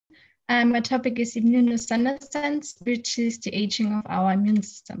My topic is immunosenescence, which is the aging of our immune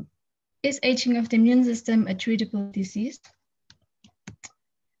system. Is aging of the immune system a treatable disease?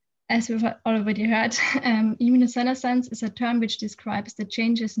 As we've already heard, immunosenescence is a term which describes the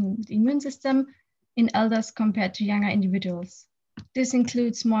changes in the immune system in elders compared to younger individuals. This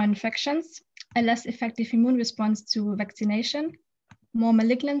includes more infections, a less effective immune response to vaccination, more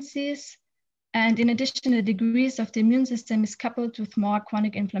malignancies, and in addition, the degrees of the immune system is coupled with more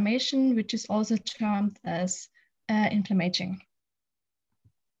chronic inflammation, which is also termed as inflammaging.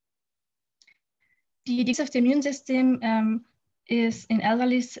 The decrease of the immune system is in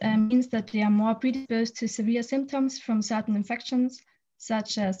elderly means that they are more predisposed to severe symptoms from certain infections,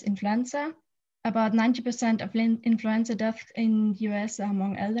 such as influenza. About 90% of influenza deaths in the US are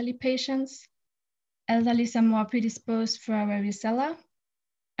among elderly patients. Elderly are more predisposed for varicella.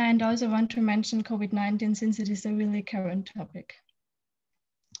 And also want to mention COVID-19 since it is a really current topic.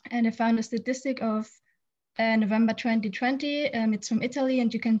 And I found a statistic of November 2020. It's from Italy,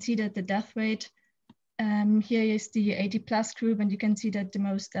 and you can see that the death rate, here is the 80 plus group, and you can see that the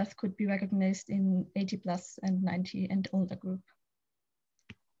most death could be recognized in 80 plus and 90 and older group.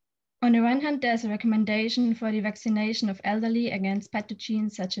 On the one hand, there's a recommendation for the vaccination of elderly against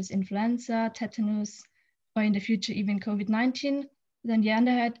pathogens such as influenza, tetanus, or in the future even COVID-19. On the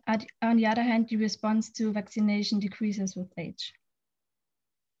other hand, the response to vaccination decreases with age.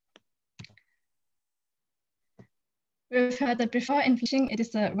 We've heard that before inflammation, it is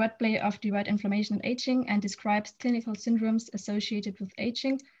the wordplay of the word inflammation and aging and describes clinical syndromes associated with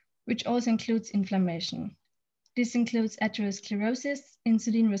aging, which also includes inflammation. This includes atherosclerosis,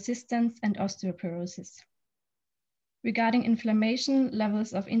 insulin resistance, and osteoporosis. Regarding inflammation,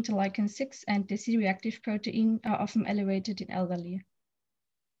 levels of interleukin-6 and the C-reactive protein are often elevated in elderly.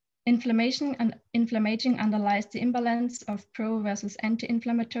 Inflammaging underlies the imbalance of pro versus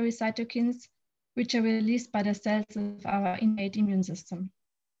anti-inflammatory cytokines, which are released by the cells of our innate immune system.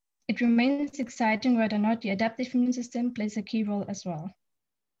 It remains exciting whether or not the adaptive immune system plays a key role as well.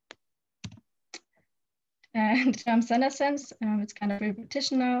 The term senescence, it's kind of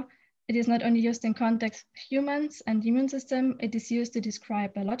repetition now. It is not only used in context of humans and the immune system, it is used to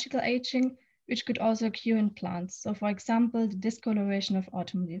describe biological aging, which could also occur in plants. So for example, the discoloration of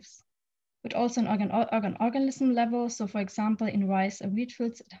autumn leaves, but also on organism level. So for example, in rice or wheat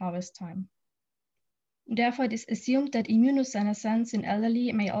fields at harvest time. Therefore, it is assumed that immunosenescence in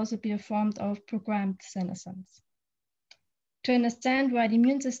elderly may also be a form of programmed senescence. To understand why the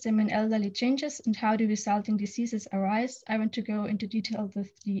immune system in elderly changes and how the resulting diseases arise, I want to go into detail with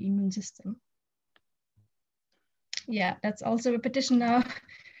the immune system. Yeah, that's also repetition now.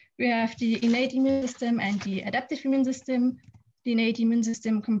 We have the innate immune system and the adaptive immune system. The innate immune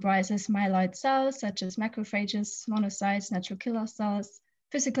system comprises myeloid cells, such as macrophages, monocytes, natural killer cells,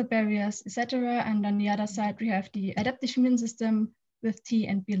 physical barriers, etc. And on the other side, we have the adaptive immune system with T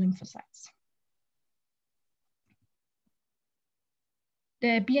and B lymphocytes.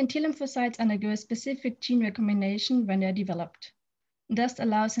 The B and T lymphocytes undergo a specific gene recombination when they're developed. This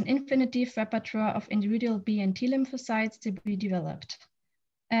allows an infinitive repertoire of individual B and T lymphocytes to be developed.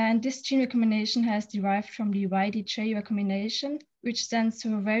 And this gene recombination has derived from the YDJ recombination, which stands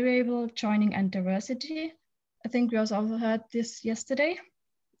for variable joining and diversity. I think we also heard this yesterday.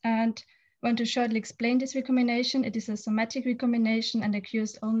 And I want to shortly explain this recombination. It is a somatic recombination and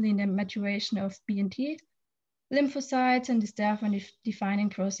occurs only in the maturation of B and T lymphocytes and is therefore a defining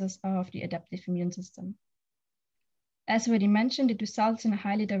process of the adaptive immune system. As already mentioned, it results in a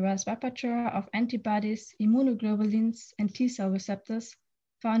highly diverse repertoire of antibodies, immunoglobulins, and T cell receptors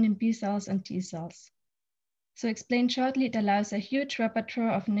found in B cells and T cells. So explained shortly, it allows a huge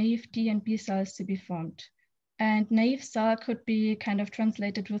repertoire of naive T and B cells to be formed. And naive cell could be kind of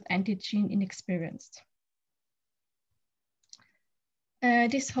translated with antigen inexperienced.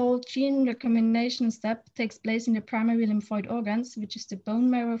 This whole gene recombination step takes place in the primary lymphoid organs, which is the bone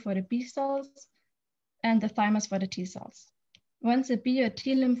marrow for the B cells and the thymus for the T cells. Once a B or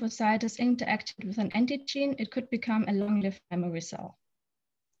T lymphocyte has interacted with an antigen, it could become a long-lived memory cell.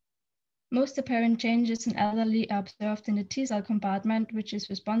 Most apparent changes in elderly are observed in the T cell compartment, which is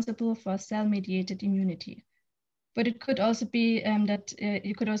responsible for cell-mediated immunity. But it could also be that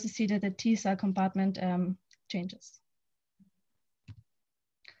you could also see that the T cell compartment changes.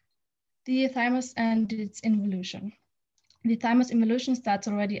 The thymus and its involution. The thymus involution starts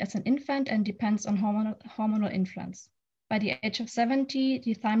already as an infant and depends on hormonal influence. By the age of 70,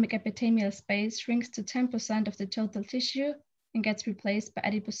 the thymic epithelial space shrinks to 10% of the total tissue and gets replaced by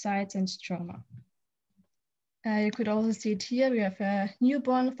adipocytes and stroma. You could also see it here. We have a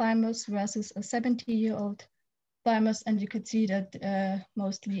newborn thymus versus a 70-year-old thymus, and you could see that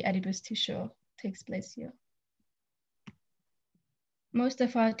mostly adipose tissue takes place here. Most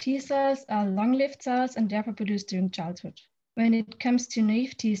of our T cells are long-lived cells and therefore produced during childhood. When it comes to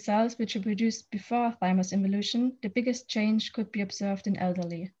naive T cells, which are produced before thymus involution, the biggest change could be observed in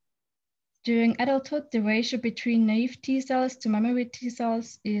elderly. During adulthood, the ratio between naive T cells to memory T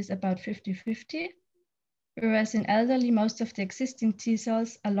cells is about 50-50, whereas in elderly, most of the existing T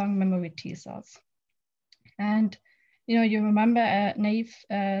cells are long memory T cells. And you remember a naive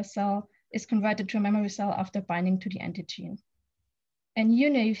cell is converted to a memory cell after binding to the antigen. A new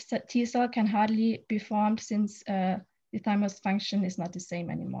naive T cell can hardly be formed since the thymus function is not the same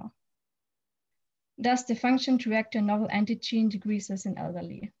anymore. Thus, the function to react to a novel antigen decreases in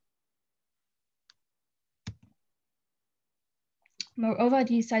elderly. Moreover,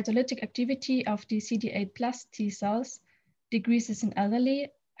 the cytolytic activity of the CD8+ T cells decreases in elderly,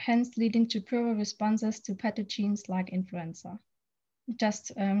 hence leading to poorer responses to pathogens like influenza.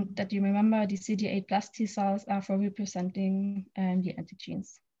 Just that you remember, the CD8+ T cells are for representing the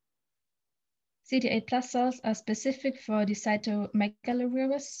antigens. CD8+ cells are specific for the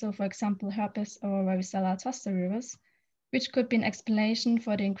cytomegalovirus, so for example, herpes or varicella zoster virus, which could be an explanation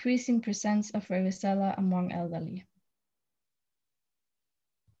for the increasing presence of varicella among elderly.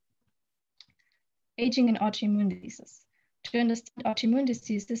 Aging and autoimmune diseases. To understand autoimmune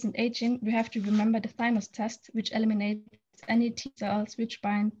diseases and aging, we have to remember the thymus test, which eliminates any T cells which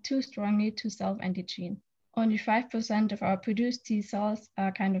bind too strongly to self-antigen. Only 5% of our produced T cells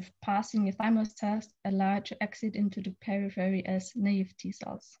are kind of passing the thymus test, allowed to exit into the periphery as naive T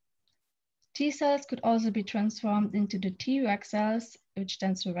cells. T cells could also be transformed into the Treg cells, which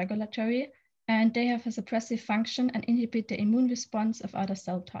stands for regulatory, and they have a suppressive function and inhibit the immune response of other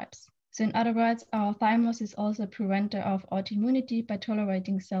cell types. So in other words, our thymus is also a preventer of autoimmunity by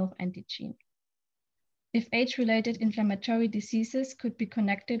tolerating self-antigen. If age-related inflammatory diseases could be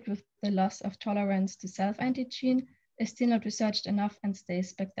connected with the loss of tolerance to self-antigen, is still not researched enough and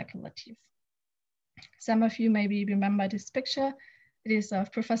stays speculative. Some of you maybe remember this picture. It is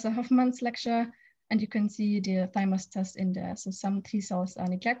of Professor Hoffman's lecture, and you can see the thymus test in there. So some T cells are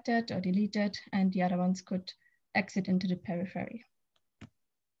neglected or deleted, and the other ones could exit into the periphery.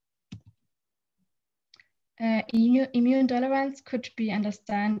 Immune tolerance could be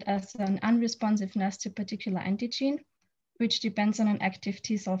understood as an unresponsiveness to a particular antigen, which depends on an active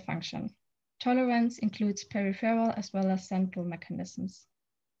T cell function. Tolerance includes peripheral as well as central mechanisms.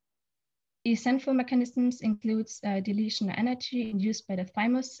 These central mechanisms includes deletion energy induced by the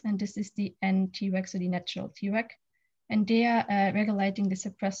thymus, and this is the N-Treg, so the natural Treg, and they are regulating the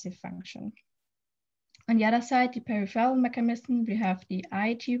suppressive function. On the other side, the peripheral mechanism, we have the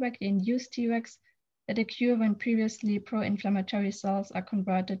I-Treg, the induced Tregs, that occur when previously pro-inflammatory cells are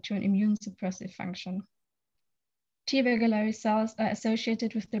converted to an immune suppressive function. T regulatory cells are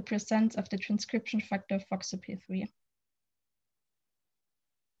associated with the presence of the transcription factor FOXP3.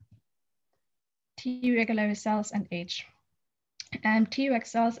 T regulatory cells and age. Treg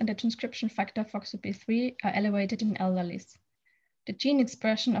cells and the transcription factor FOXP3 are elevated in elderly. The gene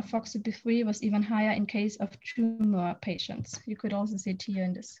expression of FOXP3 was even higher in case of tumor patients. You could also see it here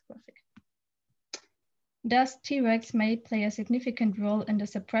in this graphic. Thus, Tregs may play a significant role in the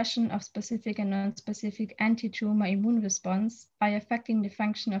suppression of specific and non-specific anti-tumor immune response by affecting the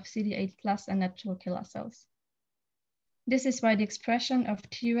function of CD8+ and natural killer cells. This is why the expression of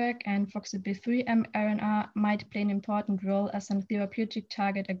Treg and FOXP3 mRNA might play an important role as a therapeutic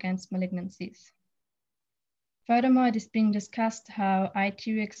target against malignancies. Furthermore, it is being discussed how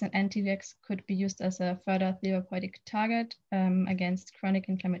iTregs and NTregs could be used as a further therapeutic target against chronic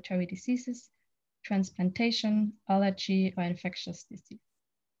inflammatory diseases, transplantation, allergy, or infectious disease.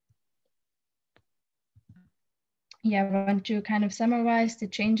 Yeah, I want to kind of summarize the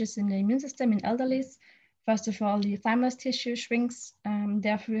changes in the immune system in elderlies. First of all, the thymus tissue shrinks.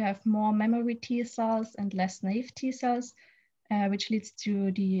 Therefore, we have more memory T cells and less naive T cells, which leads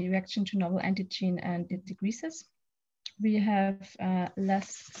to the reaction to novel antigen, and it decreases. We have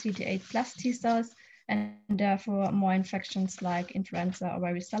less CD8+ T cells, and therefore more infections like influenza or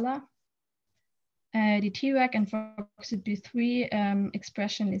varicella. The Treg and FOXP3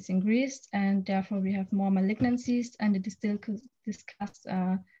 expression is increased, and therefore we have more malignancies, and it is still discussed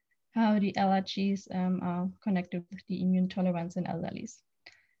how the allergies are connected with the immune tolerance in elderlies.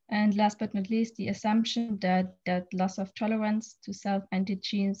 And last but not least, the assumption that loss of tolerance to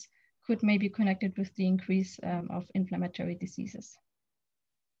self-antigens could maybe be connected with the increase of inflammatory diseases.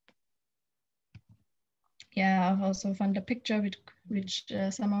 Yeah, I've also found a picture which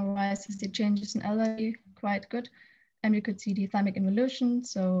summarizes the changes in elderly quite good. And you could see the thymic involution.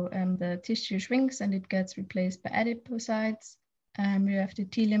 So the tissue shrinks and it gets replaced by adipocytes. We have the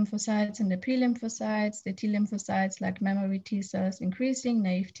T lymphocytes and the P lymphocytes. The T lymphocytes, like memory T cells, increasing,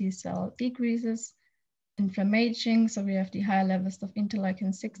 naive T cell decreases. Inflammation, so we have the higher levels of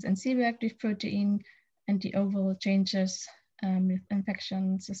interleukin-6 and C-reactive protein, and the overall changes with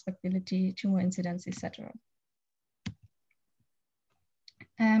infection, susceptibility, tumor incidence, etc.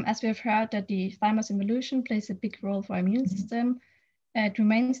 As we have heard that the thymus involution plays a big role for our immune system, it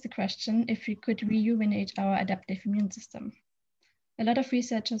remains the question if we could rejuvenate our adaptive immune system. A lot of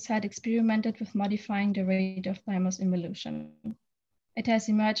researchers had experimented with modifying the rate of thymus involution. It has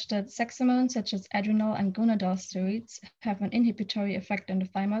emerged that sex hormones such as adrenal and gonadal steroids have an inhibitory effect on the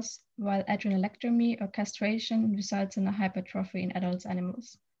thymus, while adrenalectomy or castration results in a hypertrophy in adult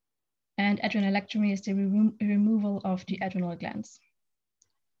animals. And adrenalectomy is the removal of the adrenal glands.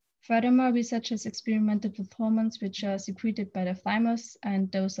 Furthermore, researchers experimented with hormones which are secreted by the thymus,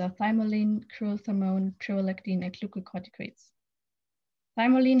 and those are thymolene, growth hormone, prolactin, and glucocorticoids.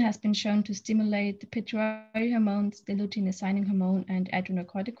 Thymolene has been shown to stimulate the pituitary hormones, the luteinizing hormone, and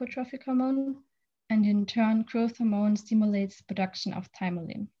adrenocorticotrophic hormone, and in turn, growth hormone stimulates the production of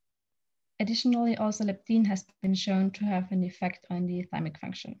thymolene. Additionally, also leptin has been shown to have an effect on the thymic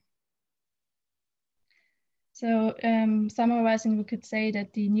function. So summarizing, we could say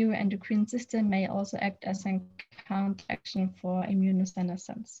that the neuroendocrine system may also act as a counteraction for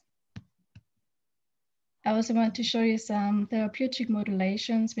immunosenescence. I also want to show you some therapeutic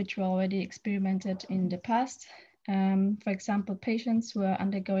modulations which were already experimented in the past. For example, patients who are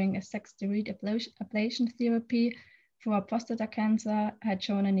undergoing a sex steroid ablation therapy for prostata cancer had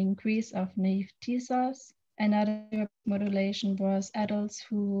shown an increase of naive T cells. Another modulation was adults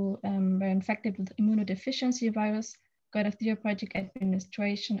who were infected with immunodeficiency virus got a therapeutic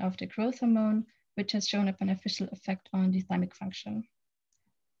administration of the growth hormone, which has shown a beneficial effect on the thymic function.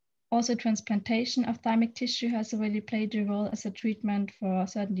 Also, transplantation of thymic tissue has already played a role as a treatment for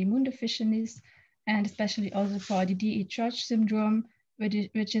certain immune deficiencies, and especially also for the DE Church syndrome,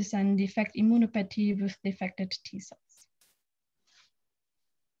 which is an defect immunopathy with defected T cells.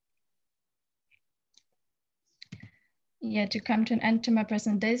 Yeah, to come to an end to my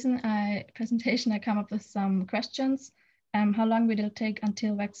presentation, I come up with some questions. How long will it take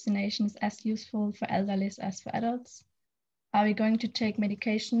until vaccination is as useful for elderly as for adults? Are we going to take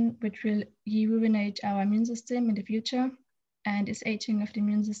medication which will rejuvenate our immune system in the future? And is aging of the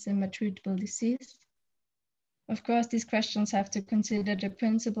immune system a treatable disease? Of course, these questions have to consider the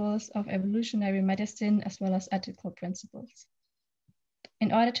principles of evolutionary medicine as well as ethical principles.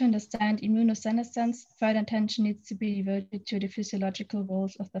 In order to understand immunosenescence, further attention needs to be devoted to the physiological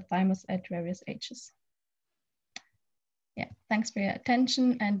roles of the thymus at various ages. Yeah, thanks for your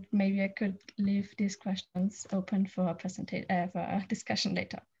attention, and maybe I could leave these questions open for a discussion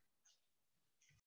later.